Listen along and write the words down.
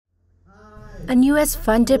A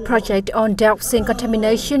US-funded project on dioxin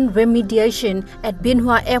contamination remediation at Biên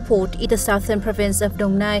Hòa Airport in the southern province of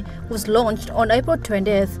Đồng Nai was launched on April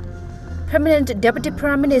 20th. Permanent Deputy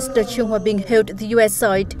Prime Minister Chung Hwa-binh hailed the US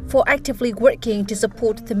side for actively working to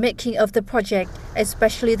support the making of the project,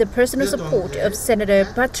 especially the personal support of Senator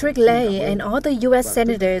Patrick Leahy and other US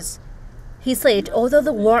senators. He said although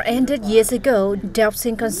the war ended years ago,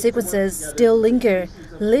 dioxin consequences still linger,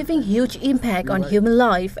 leaving huge impact on human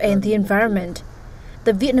life and the environment.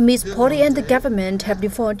 The Vietnamese party and the government have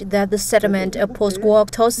defined that the settlement of post-war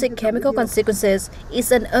toxic chemical consequences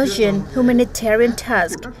is an urgent humanitarian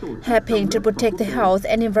task, helping to protect the health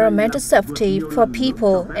and environmental safety for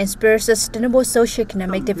people and spur sustainable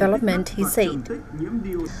socio-economic development, he said.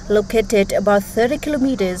 Located about 30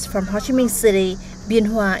 kilometers from Ho Chi Minh City, Biên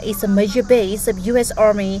Hòa is a major base of U.S.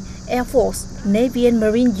 Army, Air Force, Navy and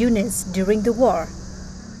Marine units during the war.